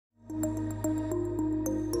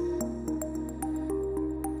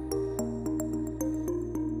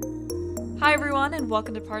Hi everyone, and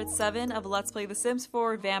welcome to part 7 of Let's Play The Sims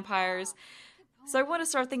 4 Vampires. So I want to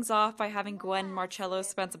start things off by having Gwen and Marcello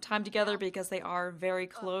spend some time together because they are very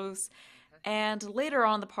close. And later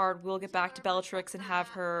on in the part, we'll get back to Bellatrix and have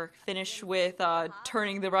her finish with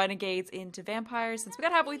turning the Renegades into vampires, since we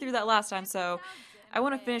got halfway through that last time, so I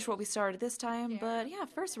want to finish what we started this time. But yeah,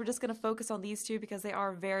 first we're just going to focus on these two because they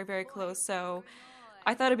are very, very close, so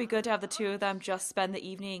I thought it'd be good to have the two of them just spend the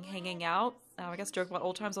evening hanging out. I guess joke about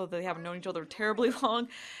old times, although they haven't known each other terribly long.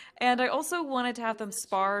 And I also wanted to have them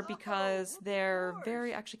spar because they're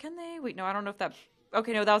very... Actually, can they? Wait, no, I don't know if that...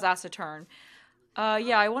 Okay, no, that was asked to turn.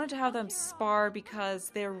 Yeah, I wanted to have them spar because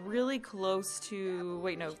they're really close to...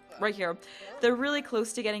 Wait, no, right here. They're really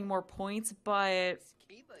close to getting more points, but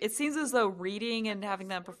it seems as though reading and having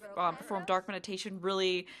them perform dark meditation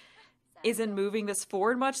really isn't moving this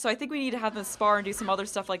forward much, so I think we need to have them spar and do some other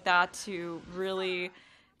stuff like that to really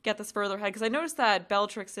get this further ahead, because I noticed that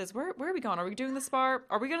Bellatrix is... Where are we going? Are we doing the spar?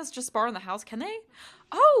 Are we going to just spar in the house? Can they?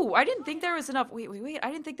 Oh, I didn't think there was enough... Wait. I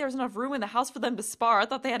didn't think there was enough room in the house for them to spar. I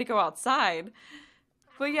thought they had to go outside.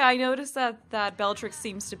 But yeah, I noticed that Bellatrix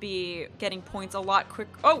seems to be getting points a lot quick...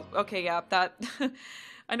 Oh, okay, yeah, that...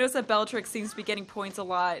 I noticed that Bellatrix seems to be getting points a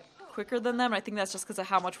lot quicker than them. I think that's just because of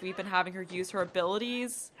how much we've been having her use her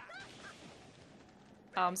abilities.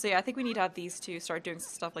 So yeah, I think we need to have these two start doing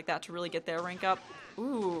some stuff like that to really get their rank up.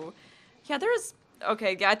 Ooh. Yeah, there's...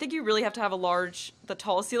 Okay, yeah, I think you really have to have the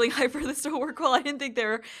tall ceiling height for this to work well. I didn't think they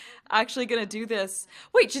were actually gonna do this.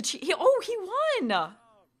 Wait, he won!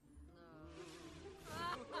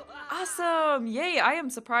 Awesome! Yay, I am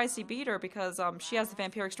surprised he beat her because she has the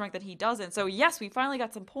vampiric strength that he doesn't. So yes, we finally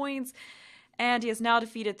got some points, and he has now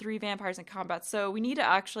defeated 3 vampires in combat. So we need to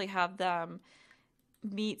actually have them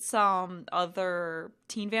meet some other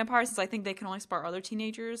teen vampires, since I think they can only spar other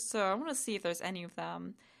teenagers. So I want to see if there's any of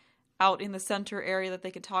them out in the center area that they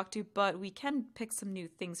could talk to, but we can pick some new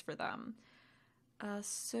things for them.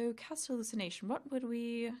 So cast hallucination. What would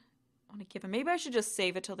we want to give him? Maybe I should just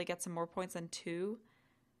save it till they get some more points than 2.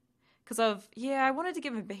 Because I wanted to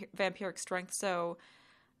give him vampiric strength, so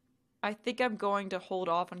I think I'm going to hold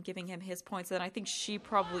off on giving him his points, and I think she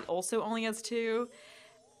probably also only has 2.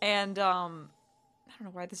 And, I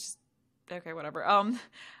don't know why this just... Okay, whatever. I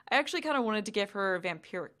actually kind of wanted to give her a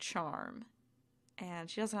vampiric charm, and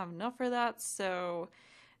she doesn't have enough for that, so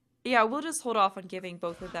yeah, we'll just hold off on giving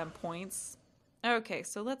both of them points. Okay,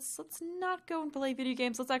 so let's not go and play video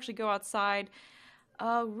games. Let's actually go outside.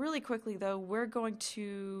 Really quickly though, we're going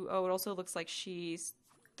to... Oh, it also looks like she's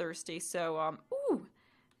thirsty, so ooh,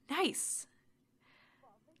 nice.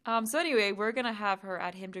 So anyway, we're gonna have her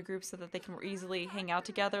add him to groups so that they can more easily hang out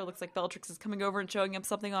together. Looks like Bellatrix is coming over and showing him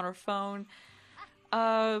something on her phone.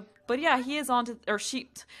 But yeah, he is on to... Or she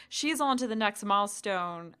is on to the next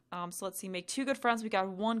milestone. So let's see, make 2 good friends. We got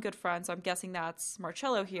 1 good friend, so I'm guessing that's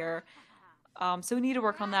Marcello here. So we need to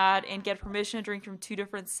work on that and get permission to drink from 2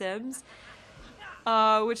 different Sims.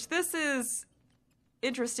 Which this is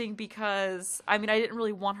interesting because, I mean, I didn't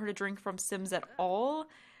really want her to drink from Sims at all.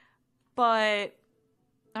 But...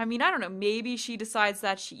 I mean, I don't know, maybe she decides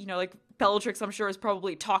that she, you know, like, Bellatrix, I'm sure, has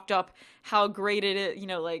probably talked up how great it is, you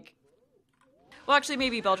know, like... Well, actually,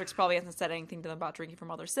 maybe Bellatrix probably hasn't said anything to them about drinking from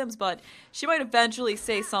other Sims, but she might eventually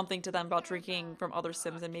say something to them about drinking from other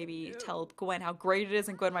Sims and maybe tell Gwen how great it is,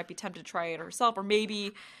 and Gwen might be tempted to try it herself, or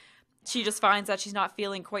maybe she just finds that she's not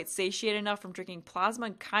feeling quite satiated enough from drinking plasma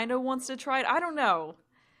and kind of wants to try it. I don't know.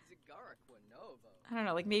 I don't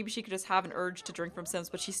know, like maybe she could just have an urge to drink from Sims,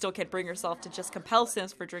 but she still can't bring herself to just compel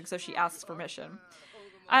Sims for drink, so she asks permission.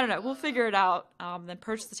 I don't know, we'll figure it out. Then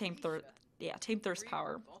purchase the Tame Thirst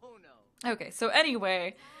Power. Okay, so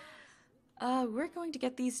anyway, we're going to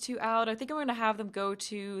get these 2 out. I think I'm going to have them go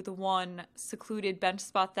to the one secluded bench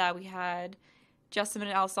spot that we had Jessamine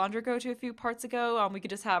and Alessandra go to a few parts ago. We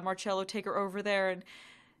could just have Marcello take her over there and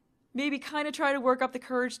maybe kind of try to work up the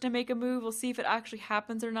courage to make a move. We'll see if it actually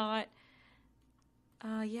happens or not.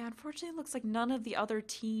 Yeah, unfortunately it looks like none of the other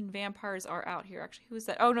teen vampires are out here. Actually, who is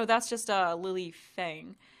that? Oh no, that's just Lily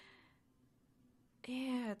Fang.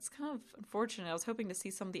 Yeah, it's kind of unfortunate. I was hoping to see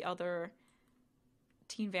some of the other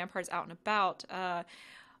teen vampires out and about.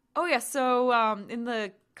 Oh yeah, so in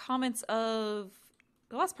the comments of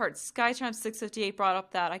the last part, Skychime658 brought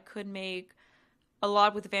up that I could make a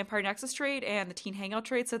lot with the Vampire Nexus trait and the Teen Hangout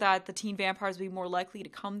trait so that the teen vampires would be more likely to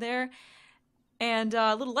come there. And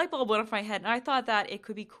a little light bulb went off my head, and I thought that it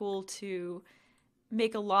could be cool to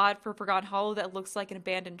make a lot for Forgotten Hollow that looks like an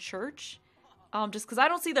abandoned church. Just because I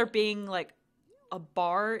don't see there being, like, a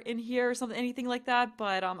bar in here or something, anything like that.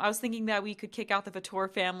 But I was thinking that we could kick out the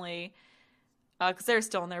Vitor family, because they're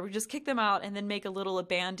still in there. We just kick them out and then make a little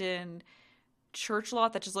abandoned church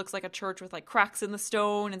lot that just looks like a church with like cracks in the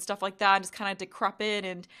stone and stuff like that, and just kind of decrepit,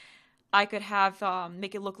 and I could have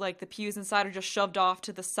make it look like the pews inside are just shoved off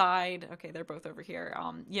to the side. Okay, they're both over here.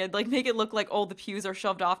 Yeah, like make it look like all the pews are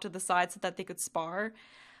shoved off to the side so that they could spar.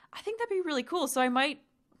 I think that'd be really cool. So I might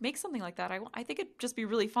make something like that. I think it'd just be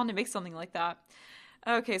really fun to make something like that.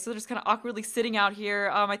 Okay, so they're just kind of awkwardly sitting out here.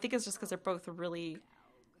 I think it's just because they're both really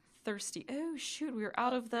thirsty. Oh shoot, we were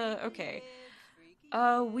out of the. Okay.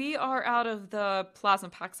 We are out of the plasma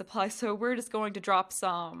pack supply, so we're just going to drop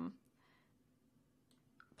some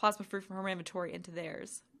plasma fruit from her inventory into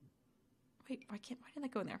theirs. Wait, why didn't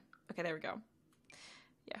that go in there? Okay, there we go.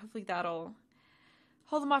 Yeah, hopefully that'll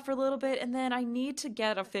hold them off for a little bit, and then I need to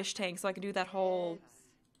get a fish tank so I can do that whole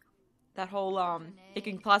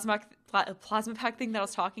making plasma pack thing that I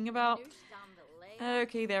was talking about.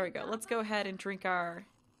 Okay, there we go. Let's go ahead and drink our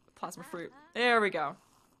plasma fruit. There we go.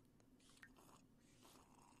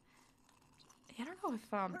 I don't know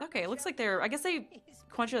if, okay, it looks like I guess they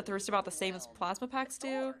quench their thirst about the same as plasma packs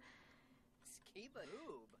do.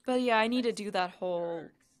 But yeah, I need to do that whole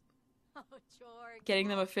getting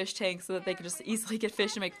them a fish tank so that they can just easily get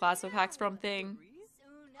fish to make plasma packs from thing.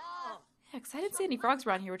 Yeah, because I didn't see any frogs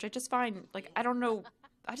around here, which I just find, like, I don't know,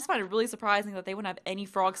 I just find it really surprising that they wouldn't have any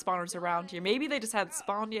frog spawners around here. Maybe they just hadn't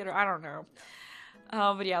spawned yet, or I don't know.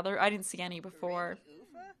 But yeah, I didn't see any before.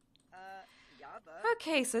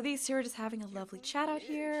 Okay, so these two are just having a lovely chat out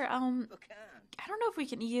here. I don't know if we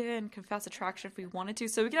can even confess attraction if we wanted to.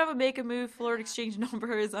 So we can have a make a move, flirt, exchange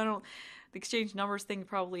numbers. The exchange numbers thing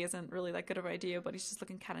probably isn't really that good of an idea, but he's just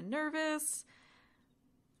looking kind of nervous.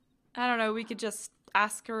 I don't know, we could just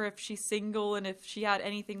ask her if she's single and if she had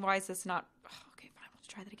anything. Why is this not... Oh, okay, fine, let's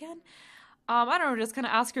try that again. I don't know, just kind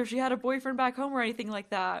of ask her if she had a boyfriend back home or anything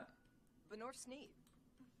like that.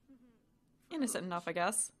 Innocent enough, I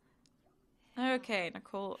guess. Okay,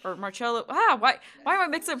 Nicole, or Marcello. Ah, why am I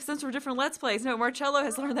mixing up since we're different Let's Plays? No, Marcello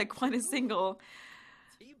has learned that Gwen is single.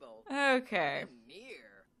 Okay.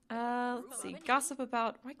 Let's see. Gossip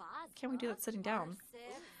about... Why can't we do that sitting down?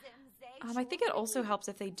 I think it also helps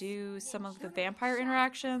if they do some of the vampire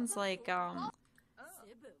interactions, like the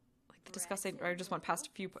discussing... Or I just went past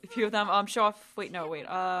a few of them. Show off... Wait, no, wait.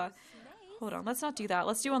 Hold on. Let's not do that.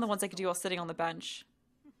 Let's do one of the ones they could do while sitting on the bench.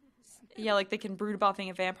 Yeah, like they can brood about being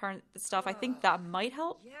a vampire and stuff. I think that might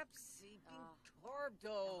help.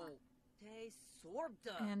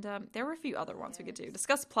 And there were a few other ones we could do.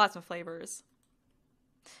 Discuss plasma flavors.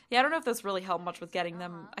 Yeah, I don't know if this really helped much with getting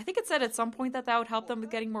them. I think it said at some point that would help them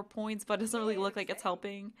with getting more points, but it doesn't really look like it's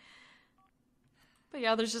helping. But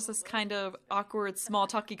yeah, there's just this kind of awkward, small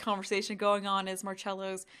talky conversation going on as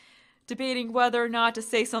Marcello's debating whether or not to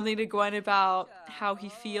say something to Gwen about how he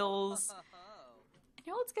feels.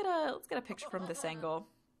 You know, let's get a picture from this angle.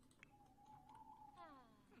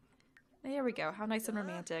 There we go. How nice and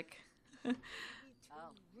romantic. Okay.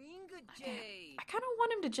 I kind of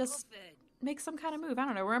want him to just make some kind of move. I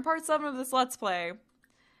don't know. We're in part 7 of this Let's Play.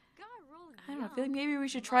 I don't know. I feel like maybe we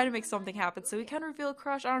should try to make something happen so we can reveal a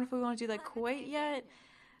crush. I don't know if we want to do that quite yet.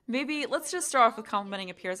 Maybe let's just start off with complimenting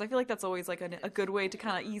appearance. I feel like that's always like a good way to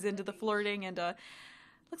kind of ease into the flirting, and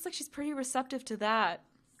looks like she's pretty receptive to that.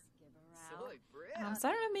 So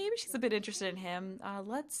I don't know, maybe she's a bit interested in him.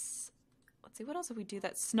 Let's see, what else if we do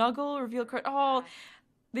that? Snuggle, reveal crush. Oh,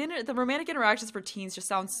 the romantic interactions for teens just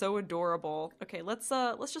sound so adorable. Okay, let's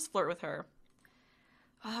just flirt with her.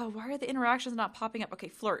 Oh, why are the interactions not popping up? Okay,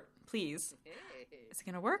 flirt, please. Is it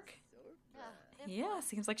gonna work? Yeah,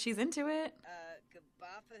 seems like she's into it.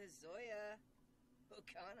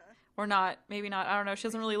 Or not, maybe not. I don't know, she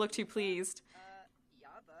doesn't really look too pleased.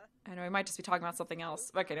 I know, we might just be talking about something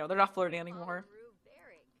else. Okay, no, they're not flirting anymore.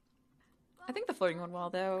 I think the flirting went well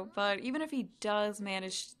though, but even if he does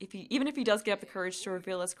manage, even if he does get up the courage to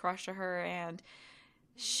reveal his crush to her and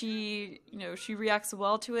she reacts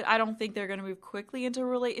well to it, I don't think they're going to move quickly into a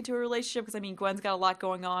relationship, because I mean, Gwen's got a lot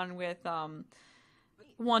going on with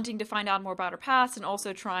wanting to find out more about her past and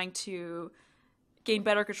also trying to gain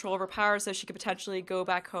better control of her power so she could potentially go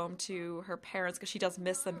back home to her parents, because she does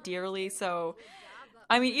miss them dearly. So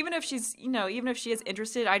I mean, even if she is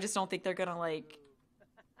interested, I just don't think they're gonna like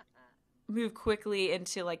move quickly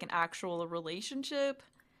into like an actual relationship.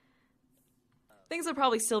 Things will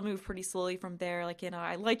probably still move pretty slowly from there. Like,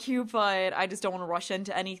 I like you, but I just don't want to rush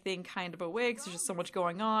into anything kind of a way because there's just so much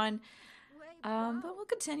going on. But we'll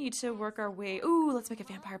continue to work our way. Ooh, let's make a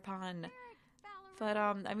vampire pun. But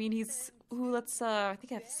I mean, let's I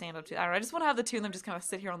think I have to stand up to. I don't know. I just want to have the two of them just kind of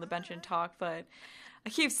sit here on the bench and talk, but I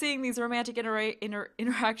keep seeing these romantic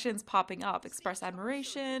interactions popping up. Express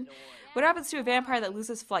admiration. What happens to a vampire that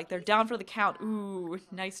loses flight? They're down for the count. Ooh,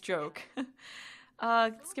 nice joke.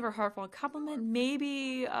 Let's give her a heartfelt compliment.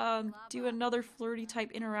 Maybe do another flirty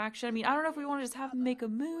type interaction. I mean, I don't know if we want to just have them make a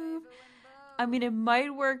move. I mean, it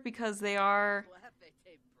might work because they are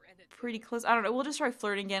pretty close. I don't know. We'll just try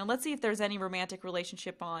flirting again. Let's see if there's any romantic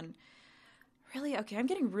relationship on. Really? Okay, I'm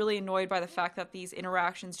getting really annoyed by the fact that these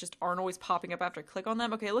interactions just aren't always popping up after I click on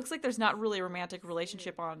them. Okay, it looks like there's not really a romantic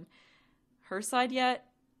relationship on her side yet.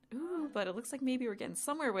 Ooh, but it looks like maybe we're getting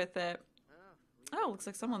somewhere with it. Oh, looks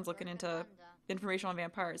like someone's looking into information on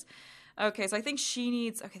vampires. Okay, so I think she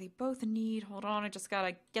needs... Okay, they both need... Hold on, I just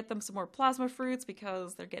gotta get them some more plasma fruits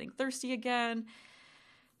because they're getting thirsty again.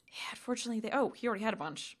 Yeah, unfortunately they... Oh, he already had a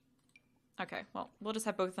bunch. Okay, well, we'll just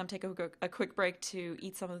have both of them take a quick break to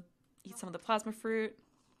eat some of the plasma fruit.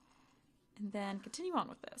 And then continue on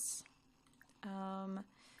with this.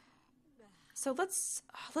 So let's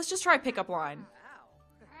just try a pickup line.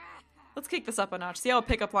 Let's kick this up a notch. See how a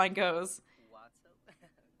pickup line goes.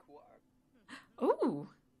 Ooh.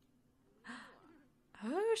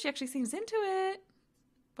 Oh, she actually seems into it.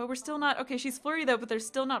 But we're still not... Okay, she's flirty though, but there's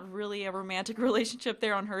still not really a romantic relationship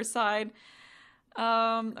there on her side.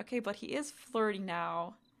 Okay, but he is flirty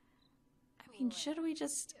now. I mean, should we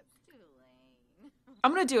just...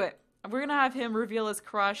 I'm gonna do it. We're gonna have him reveal his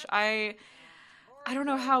crush. I don't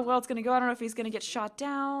know how well it's gonna go. I don't know if he's gonna get shot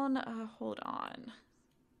down. Hold on.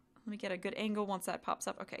 Let me get a good angle once that pops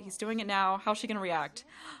up. Okay, he's doing it now. How's she gonna react?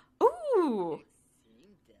 Ooh!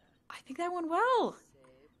 I think that went well.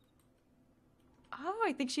 Oh,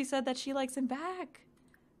 I think she said that she likes him back.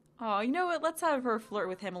 Oh, you know what? Let's have her flirt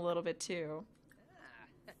with him a little bit too.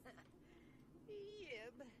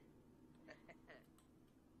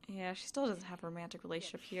 Yeah, she still doesn't have a romantic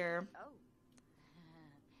relationship here.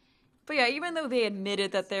 But yeah, even though they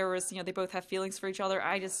admitted that there was, you know, they both have feelings for each other,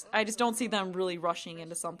 I just don't see them really rushing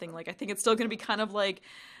into something. Like, I think it's still going to be kind of like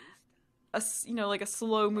a, you know, like a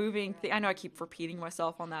slow moving thing. I know I keep repeating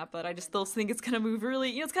myself on that, but I just still think it's going to move really,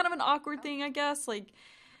 you know, it's kind of an awkward thing, I guess. Like,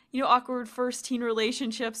 you know, awkward first teen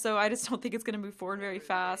relationship, so I just don't think it's going to move forward very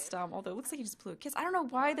fast. Although it looks like he just blew a kiss. I don't know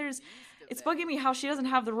why it's bugging me how she doesn't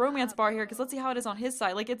have the romance bar here, because let's see how it is on his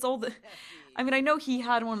side. Like, it's all the... I mean, I know he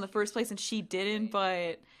had one in the first place and she didn't,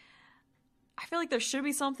 but I feel like there should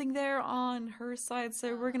be something there on her side,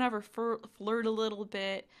 so we're going to have her flirt a little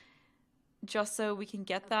bit just so we can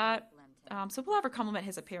get that. So we'll have her compliment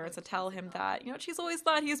his appearance and tell him that, you know, she's always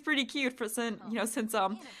thought he was pretty cute for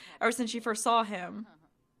ever since she first saw him.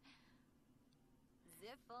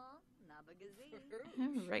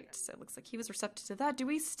 Alright, so it looks like he was receptive to that. Do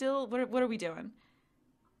we still... What are we doing?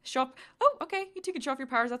 Show up... Oh, okay. You two can show off your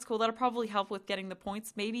powers. That's cool. That'll probably help with getting the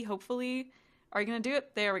points. Maybe, hopefully. Are you gonna do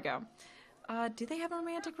it? There we go. Do they have a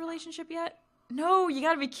romantic relationship yet? No, you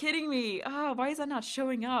gotta be kidding me. Oh, why is that not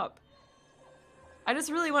showing up? I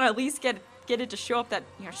just really want to at least get it to show up that,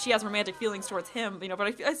 you know, she has romantic feelings towards him, you know, but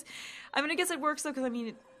I mean, I guess it works though, because I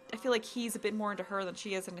mean, I feel like he's a bit more into her than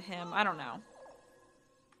she is into him. I don't know.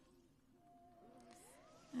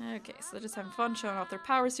 Okay, so they're just having fun showing off their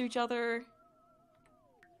powers to each other.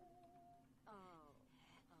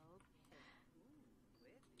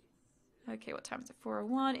 Okay, what time is it?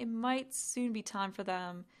 4:01. It might soon be time for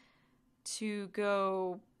them to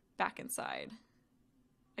go back inside.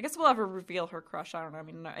 I guess we'll have her reveal her crush. I don't know. I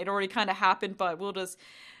mean, it already kind of happened, but we'll just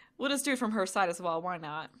do it from her side as well. Why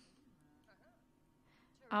not?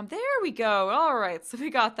 There we go. All right, so we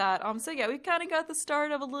got that. So yeah, we kind of got the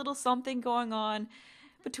start of a little something going on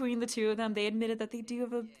between the two of them. They admitted that they do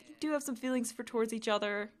have some feelings towards each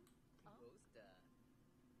other.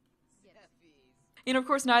 You know, of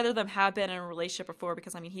course, neither of them have been in a relationship before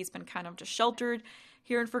because, I mean, he's been kind of just sheltered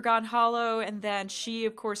here in Forgotten Hollow, and then she,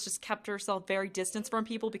 of course, just kept herself very distant from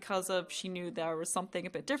people because she knew there was something a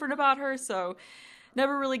bit different about her, so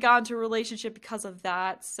never really got into a relationship because of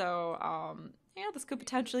that. So, yeah, this could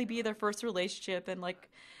potentially be their first relationship, and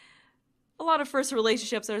like a lot of first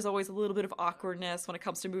relationships, there's always a little bit of awkwardness when it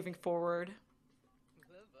comes to moving forward.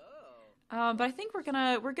 But I think we're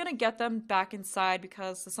gonna get them back inside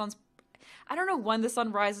because the sun's... I don't know when the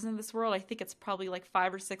sun rises in this world. I think it's probably like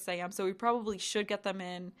 5 or 6 a.m. So we probably should get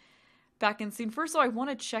them back in soon. First of all, I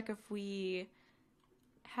want to check if we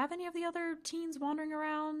have any of the other teens wandering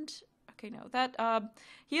around. Okay, no.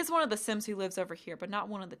 He is one of the Sims who lives over here, but not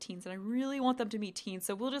one of the teens. And I really want them to meet teens.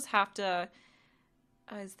 So we'll just have to...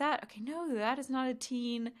 is that... Okay, no, that is not a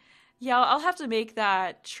teen. Yeah, I'll have to make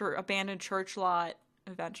that abandoned church lot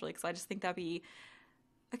eventually, because I just think that'd be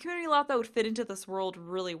a community lot that would fit into this world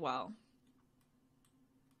really well.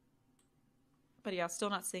 But yeah, still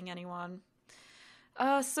not seeing anyone.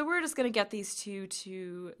 So we're just gonna get these two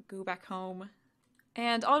to go back home.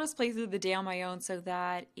 And I'll just play through the day on my own so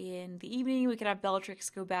that in the evening we can have Bellatrix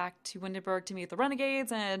go back to Windenburg to meet the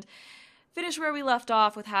Renegades and finish where we left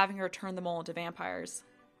off with having her turn them all into vampires.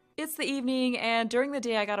 It's the evening, and during the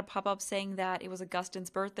day I got a pop-up saying that it was Augustine's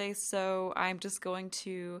birthday, so I'm just going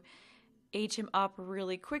to age him up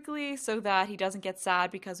really quickly so that he doesn't get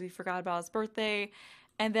sad because we forgot about his birthday.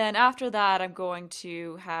 And then after that, I'm going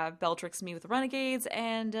to have Bellatrix meet with the Renegades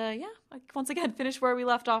and, yeah, once again, finish where we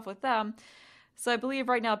left off with them. So I believe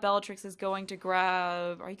right now Bellatrix is going to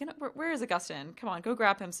grab... Are you gonna... Where is Augustine? Come on, go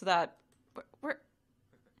grab him so that... Where...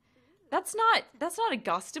 That's not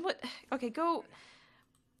Augustine. What? Okay, go...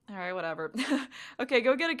 Alright, whatever. Okay,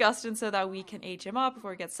 go get Augustine so that we can age him up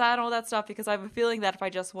before he gets sad and all that stuff, because I have a feeling that if I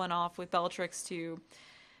just went off with Bellatrix to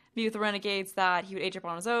meet with the Renegades, that he would age up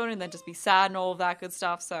on his own and then just be sad and all of that good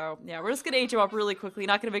stuff. So, yeah, we're just gonna age him up really quickly,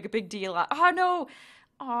 not gonna make a big deal out... Oh, no!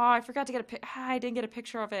 Oh, I forgot to get I didn't get a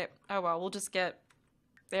picture of it. Oh, well, we'll just get...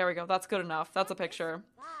 There we go, that's good enough. That's a picture.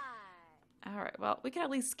 Alright, well, we can at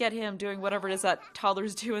least get him doing whatever it is that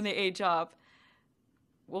toddlers do when they age up.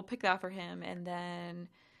 We'll pick that for him, and then...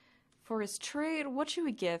 For his trade, what should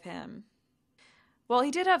we give him? Well,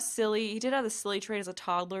 he did have the silly trait as a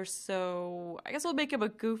toddler, so I guess we'll make him a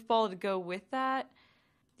goofball to go with that.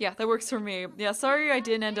 Yeah, that works for me. Yeah, sorry I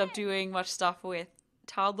didn't end up doing much stuff with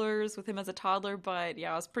toddlers, with him as a toddler, but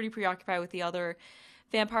yeah, I was pretty preoccupied with the other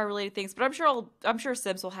vampire-related things, but I'm sure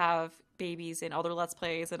Sims will have babies in other Let's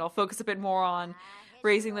Plays, and I'll focus a bit more on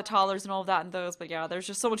raising the toddlers and all of that in those, but yeah, there's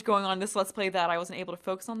just so much going on in this Let's Play that I wasn't able to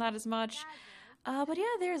focus on that as much. But yeah,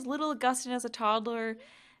 there's little Augustine as a toddler.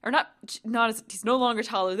 Or he's no longer a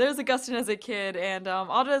toddler. There's Augustine as a kid, and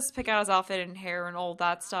I'll just pick out his outfit and hair and all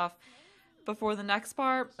that stuff before the next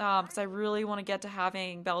part, because I really want to get to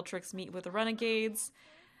having Bellatrix meet with the Renegades.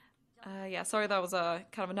 Yeah, sorry that was a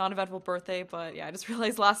kind of a non-eventful birthday, but yeah, I just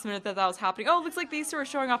realized last minute that was happening. Oh, looks like these two are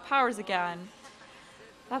showing off powers again.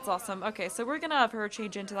 That's awesome. Okay, so we're gonna have her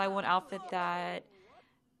change into that one outfit that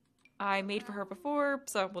I made for her before,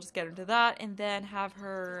 so we'll just get into that, and then have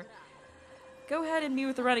her go ahead and meet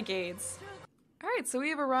with the Renegades. Alright, so we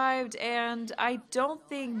have arrived, and I don't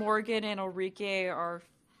think Morgan and Ulrike are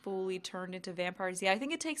fully turned into vampires yet. I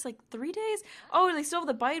think it takes like 3 days. Oh, and they still have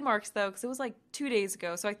the bite marks, though, because it was like 2 days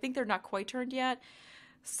ago, so I think they're not quite turned yet.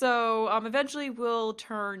 So, eventually we'll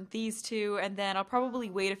turn these two, and then I'll probably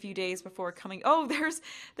wait a few days before coming... Oh, there's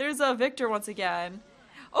Victor once again.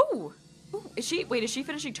 Oh! Ooh, is she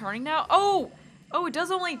finishing turning now? Oh, it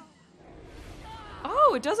does only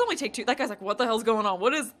take 2. That guy's like, what the hell's going on?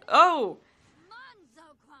 What is, oh,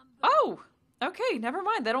 okay, never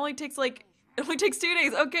mind. That only takes 2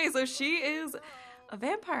 days. Okay, so she is a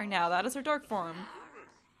vampire now. That is her dark form.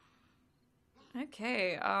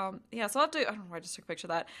 Okay, yeah, so I'll have to, I don't know why I just took a picture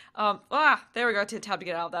of that. There we go, tab to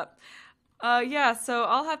get out of that. Yeah, so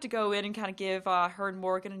I'll have to go in and kind of give her and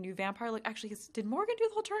Morgan a new vampire look. Actually, did Morgan do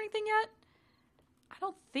the whole turning thing yet? I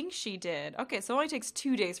don't think she did. Okay, so it only takes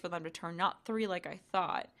 2 days for them to turn, not 3 like I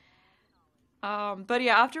thought. But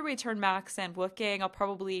yeah, after we turn Max and Wolfgang, I'll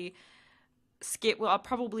probably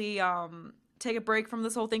take a break from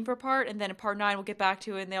this whole thing for a part, and then in part 9 we'll get back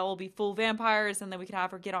to it, and they'll all be full vampires, and then we can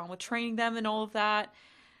have her get on with training them and all of that.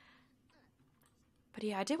 But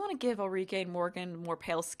yeah, I did want to give Ulrike and Morgan more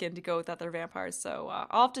pale skin to go with that they're vampires, so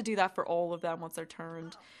I'll have to do that for all of them once they're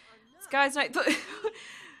turned. This guy's not...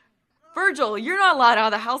 Virgil, you're not allowed out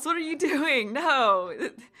of the house. What are you doing? No.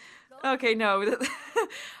 Okay, no.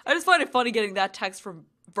 I just find it funny getting that text from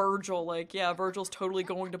Virgil. Like, yeah, Virgil's totally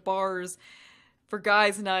going to bars for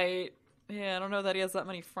guys' night. Yeah, I don't know that he has that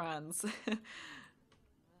many friends.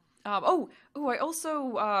 I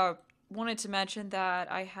also wanted to mention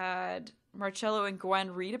that I had Marcello and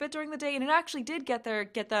Gwen read a bit during the day, and it actually did get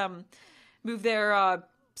them move their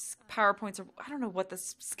power points, or I don't know what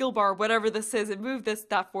this skill bar, whatever this is, it moved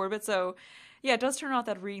that forward a bit. So yeah, it does turn out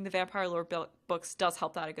that reading the vampire lore books does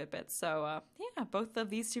help that a good bit. So yeah, both of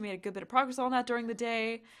these two made a good bit of progress on that during the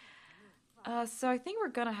day. So I think we're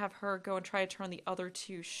gonna have her go and try to turn the other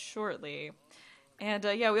two shortly. And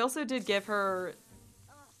yeah, we also did give her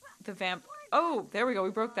the oh, there we go, we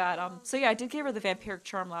broke that. So yeah, I did give her the vampiric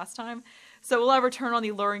charm last time, so we'll have her turn on the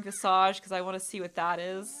alluring visage because I want to see what that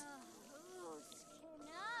is.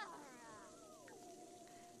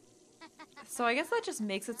 So I guess that just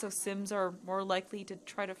makes it so Sims are more likely to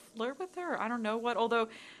try to flirt with her. I don't know what, although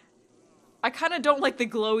I kind of don't like the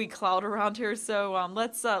glowy cloud around here, so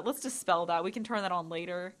let's dispel that. We can turn that on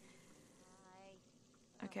later.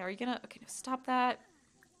 Okay, are you gonna... Okay, no, stop that.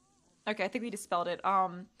 Okay, I think we dispelled it.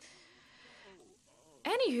 Anywho,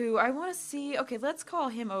 I want to see... Okay, let's call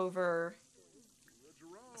him over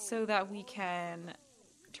so that we can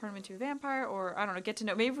turn him into a vampire, or I don't know, get to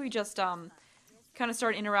know. Maybe we just kind of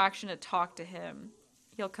start interaction to talk to him.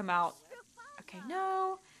 He'll come out. Okay,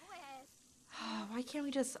 no. Why can't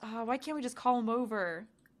we just call him over?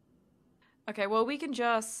 Okay, well we can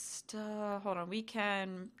just hold on. We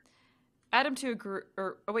can add him to a group,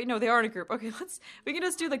 or oh wait, no, they are in a group. Okay, we can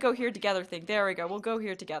just do the go here together thing. There we go. We'll go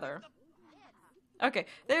here together. Okay,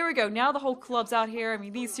 there we go. Now the whole club's out here. I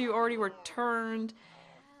mean, these two already were turned.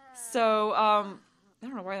 So, I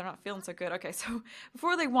don't know why they're not feeling so good. Okay, so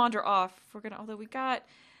before they wander off, we're gonna, although we got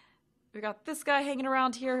this guy hanging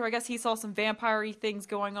around here who I guess he saw some vampire-y things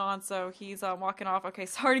going on, so he's walking off. Okay,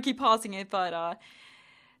 sorry to keep pausing it, but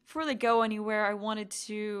before they go anywhere, I wanted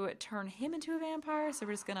to turn him into a vampire, so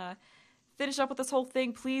we're just gonna finish up with this whole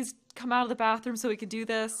thing. Please come out of the bathroom so we can do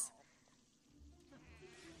this.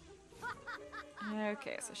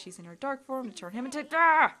 Okay, so she's in her dark form to turn him into...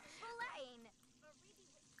 Ah!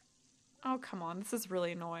 Oh, come on. This is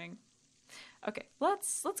really annoying. Okay,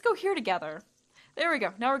 let's go here together. There we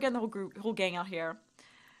go. Now we're getting the whole gang out here.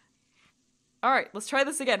 Alright, let's try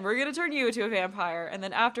this again. We're gonna turn you into a vampire, and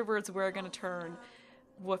then afterwards we're gonna turn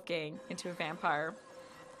Wolfgang into a vampire.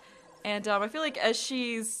 And I feel like as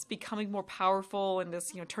she's becoming more powerful and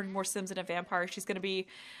this, turning more Sims into vampires, she's gonna be,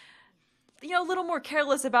 a little more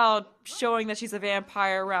careless about showing that she's a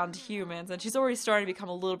vampire around humans, and she's already starting to become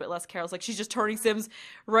a little bit less careless. Like, she's just turning Sims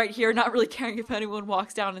right here, not really caring if anyone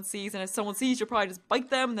walks down and sees, and if someone sees, she'll probably just bite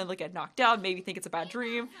them, and then, get knocked out, maybe think it's a bad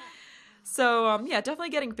dream. So, yeah, definitely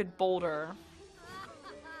getting a bit bolder.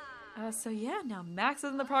 So yeah, now Max is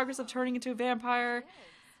in the progress of turning into a vampire.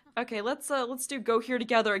 Okay, let's do go here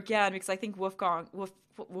together again, because I think Wolfgang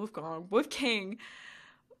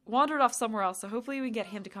wandered off somewhere else, so hopefully we can get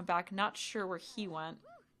him to come back. Not sure where he went,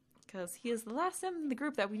 because he is the last Sim in the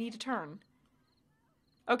group that we need to turn.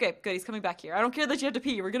 Okay, good, he's coming back here. I don't care that you have to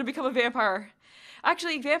pee, we're gonna become a vampire.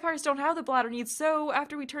 Actually, vampires don't have the bladder needs, so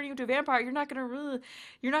after we turn you into a vampire, you're not gonna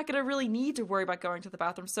really need to worry about going to the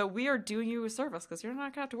bathroom, so we are doing you a service, because you're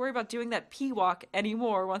not gonna have to worry about doing that pee walk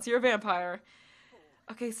anymore once you're a vampire.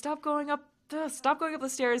 Okay, stop going up the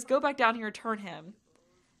stairs, go back down here and turn him.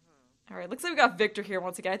 Alright, looks like we got Victor here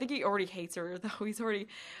once again. I think he already hates her, though.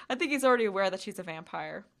 I think he's already aware that she's a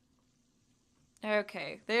vampire.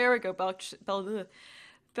 Okay, there we go.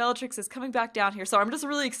 Bellatrix is coming back down here. So I'm just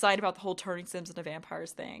really excited about the whole turning Sims into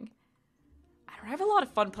vampires thing. I don't know, I have a lot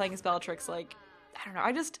of fun playing as Bellatrix. I don't know,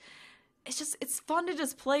 it's fun to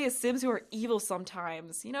just play as Sims who are evil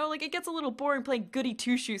sometimes. It gets a little boring playing goody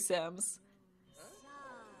two-shoe Sims.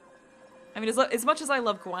 I mean, as much as I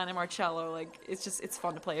love Gwen and Marcello, it's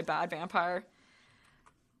fun to play a bad vampire.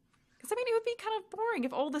 Because, I mean, it would be kind of boring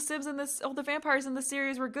if all the vampires in this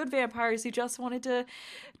series were good vampires who just wanted to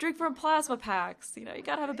drink from plasma packs. You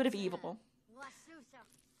gotta have a bit of evil.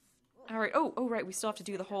 Alright, oh, right, we still have to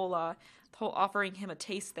do the whole offering him a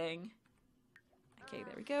taste thing. Okay,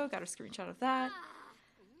 there we go, got a screenshot of that.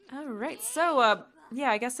 Alright, so, yeah,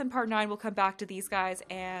 I guess in part 9 we'll come back to these guys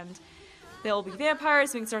and... they'll be vampires,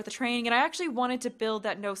 so we can start the training. And I actually wanted to build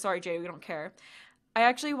that... No, sorry, Jay, we don't care. I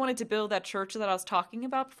actually wanted to build that church that I was talking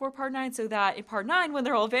about before part 9, so that in part 9, when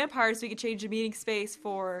they're all vampires, we could change the meeting space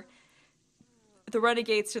for the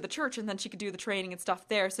Renegades to the church, and then she could do the training and stuff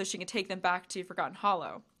there, so she can take them back to Forgotten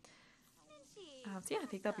Hollow. So yeah, I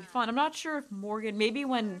think that'd be fun. I'm not sure if Morgan... Maybe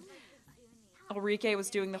when Ulrike was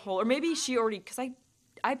doing the whole... Or maybe she already... Because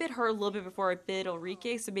I bid her a little bit before I bid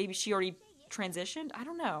Ulrike, so maybe she already transitioned? I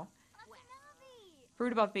don't know.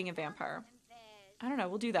 Rude about being a vampire. I don't know,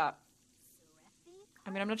 we'll do that. I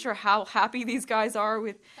mean, I'm not sure how happy these guys are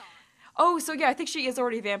with... Oh, so yeah, I think she is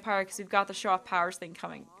already a vampire because we've got the show off powers thing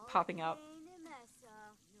popping up.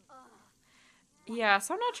 Yeah,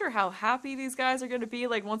 so I'm not sure how happy these guys are going to be,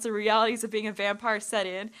 once the realities of being a vampire set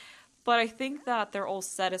in. But I think that they're all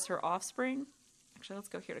set as her offspring. Actually, let's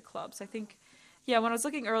go here to clubs. I think... Yeah, when I was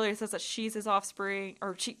looking earlier, it says that she's his offspring,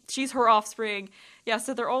 or she's her offspring. Yeah,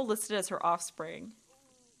 so they're all listed as her offspring.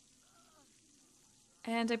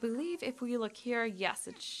 And I believe if we look here, yes,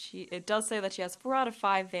 it does say that she has 4 out of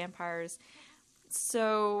 5 vampires.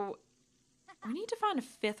 So we need to find a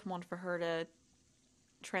 5th one for her to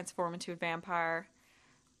transform into a vampire.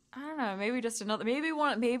 I don't know, maybe just another,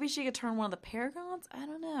 maybe she could turn one of the paragons? I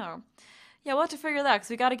don't know. Yeah, we'll have to figure that, because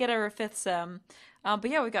we got to get her a 5th sim. But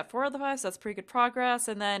yeah, we got 4 of the 5, so that's pretty good progress.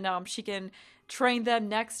 And then she can train them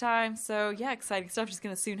next time. So yeah, exciting stuff. She's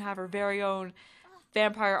going to soon have her very own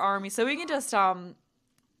vampire army. So we can just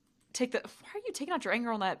take the... Why are you taking out your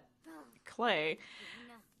anger on that clay?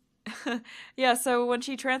 Yeah, so when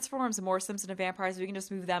she transforms more Sims into vampires, we can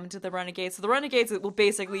just move them into the Renegades. So the Renegades will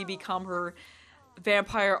basically become her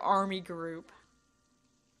vampire army group.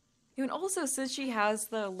 And also, since she has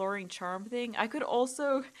the luring charm thing, I could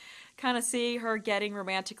also kind of see her getting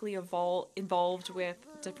romantically involved with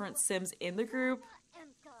different Sims in the group.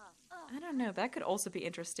 I don't know, that could also be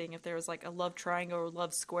interesting if there was like a love triangle or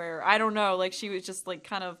love square. I don't know, like she was just like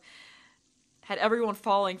kind of had everyone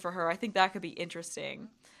falling for her. I think that could be interesting.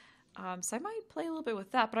 So I might play a little bit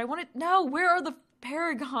with that, but I wanted, no, where are the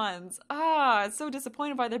paragons? Ah, so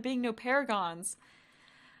disappointed by there being no paragons.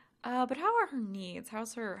 But how are her needs?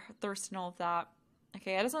 How's her thirst and all of that?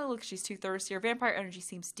 Okay, it doesn't look like she's too thirsty. Her vampire energy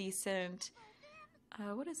seems decent.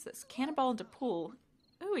 What is this? Cannonball into pool.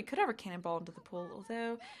 Oh, we could have her cannonball into the pool,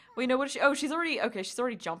 although... Wait, no, what is she? Oh, she's already... Okay, she's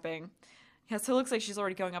already jumping. Yeah, so it looks like she's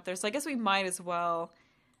already going up there. So I guess we might as well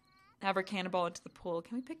have her cannonball into the pool.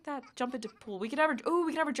 Can we pick that? Jump into pool. We could have her... Oh,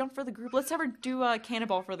 we could have her jump for the group. Let's have her do a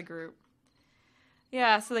cannonball for the group.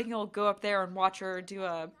 Yeah, so they can all go up there and watch her do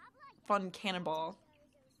a fun cannonball.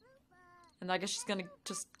 And I guess she's gonna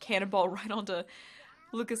just cannonball right onto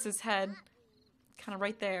Lucas's head. Kind of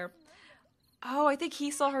right there. Oh, I think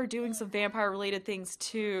he saw her doing some vampire-related things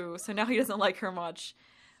too, so now he doesn't like her much.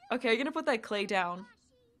 Okay, are you gonna put that clay down?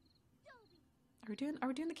 Are we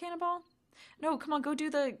doing the cannonball? No, come on, go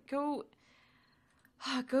do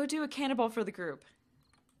a cannonball for the group.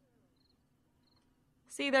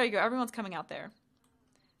 See, there you go. Everyone's coming out there.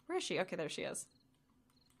 Where is she? Okay, there she is.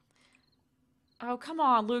 Oh, come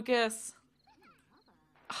on, Lucas.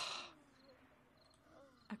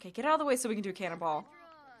 Okay, get out of the way so we can do a cannonball.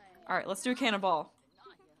 Alright, let's do a cannonball.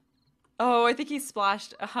 Oh, I think he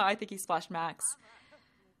splashed... I think he splashed Max.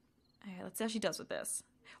 Alright, let's see how she does with this.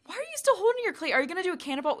 Why are you still holding your clay? Are you gonna do a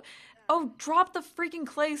cannonball? Oh, drop the freaking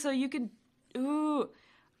clay so you can... Ooh.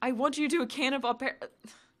 I want you to do a cannonball...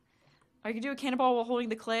 Are you gonna do a cannonball while holding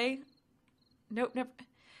the clay? Nope, never...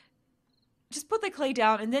 Just put the clay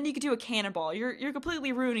down and then you can do a cannonball. You're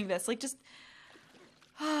completely ruining this. Like, just...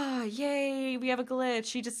 Ah, yay, we have a glitch.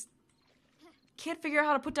 She just can't figure out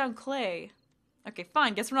how to put down clay. Okay,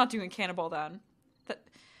 fine. Guess we're not doing a cannonball then.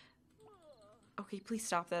 Okay, please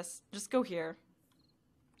stop this. Just go here.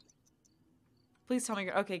 Please tell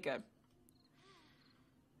me. Okay, good.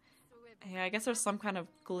 Yeah, I guess there's some kind of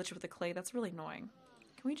glitch with the clay. That's really annoying.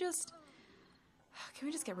 Can we just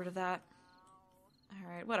get rid of that?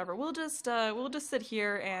 All right, whatever. We'll just sit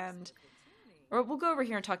here and... Or we'll go over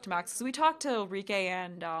here and talk to Max. So we talked to Ulrike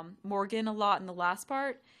and Morgan a lot in the last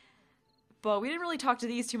part. But we didn't really talk to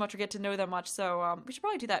these too much or get to know them much. So we should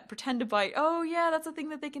probably do that. Pretend to bite. Oh, yeah, that's a thing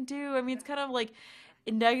that they can do. I mean, it's kind of like...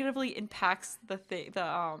 It negatively impacts the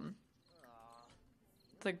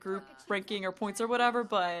group ranking or points or whatever.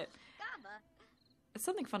 But it's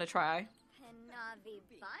something fun to try.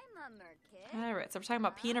 Alright, so we're talking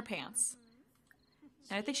about peeing her pants.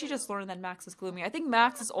 And I think she just learned that Max is gloomy. I think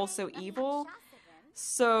Max is also evil,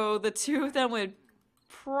 so the two of them would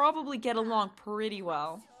probably get along pretty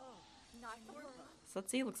well. So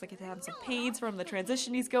let's see, looks like he's having some pains from the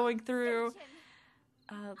transition he's going through.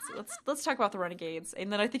 Let's talk about the Renegades.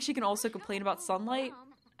 And then I think she can also complain about sunlight.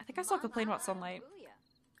 I think I saw complain about sunlight.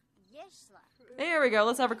 There we go,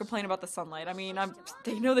 let's have her complain about the sunlight. I mean,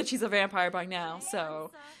 they know that she's a vampire by now,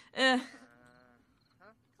 so...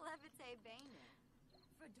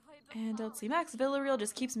 And let's see, Max Villarreal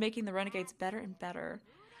just keeps making the Renegades better and better.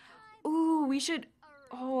 Ooh, we should...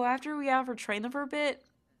 Oh, after we have her train them for a bit...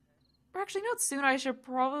 Or actually, not soon, I should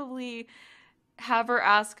probably have her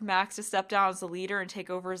ask Max to step down as the leader and take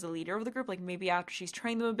over as the leader of the group. Like, maybe after she's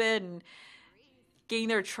trained them a bit and gain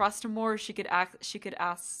their trust more, she could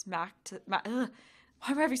ask Max to... Why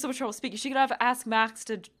am I having so much trouble speaking? She could ask Max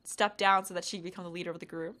to step down so that she can become the leader of the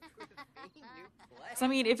group. So, I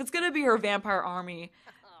mean, if it's gonna be her vampire army...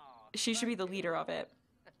 She should be the leader of it.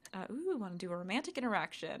 Ooh, want to do a romantic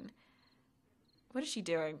interaction. What is she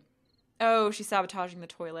doing? Oh, she's sabotaging the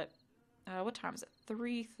toilet. What time is it?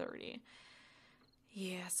 3:30.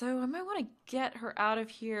 Yeah, so I might want to get her out of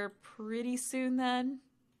here pretty soon then.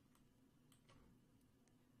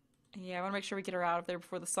 Yeah, I want to make sure we get her out of there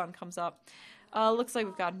before the sun comes up. Looks like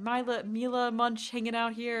we've got Mila Munch hanging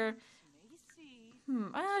out here.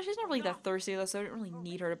 She's not really that thirsty though, so I don't really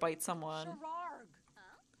need her to bite someone.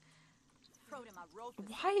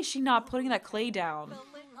 Why is she not putting that clay down?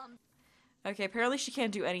 Okay, apparently she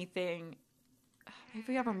can't do anything. Maybe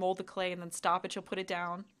we have her mold the clay and then stop it, she'll put it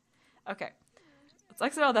down. Okay. Let's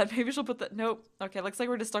exit out of that. Maybe she'll put the... Nope. Okay, looks like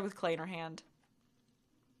we're just stuck with clay in her hand.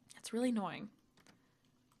 That's really annoying.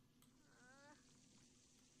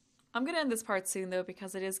 I'm gonna end this part soon though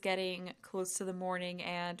because it is getting close to the morning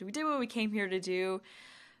and we did what we came here to do.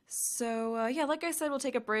 So, yeah, like I said, we'll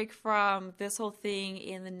take a break from this whole thing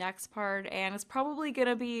in the next part, and it's probably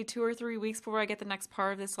gonna be 2 or 3 weeks before I get the next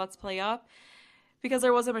part of this Let's Play up. because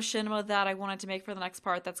there was a machinima that I wanted to make for the next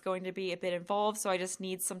part that's going to be a bit involved, so I just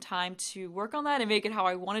need some time to work on that and make it how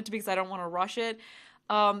I want it to be because I don't want to rush it.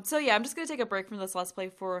 So yeah, I'm just going to take a break from this Let's Play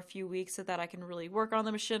for a few weeks so that I can really work on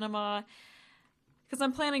the machinima, because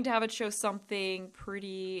I'm planning to have it show something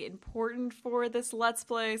pretty important for this Let's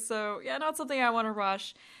Play, so yeah, not something I want to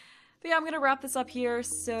rush. But yeah, I'm going to wrap this up here,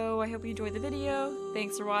 so I hope you enjoyed the video.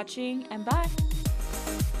 Thanks for watching, and bye!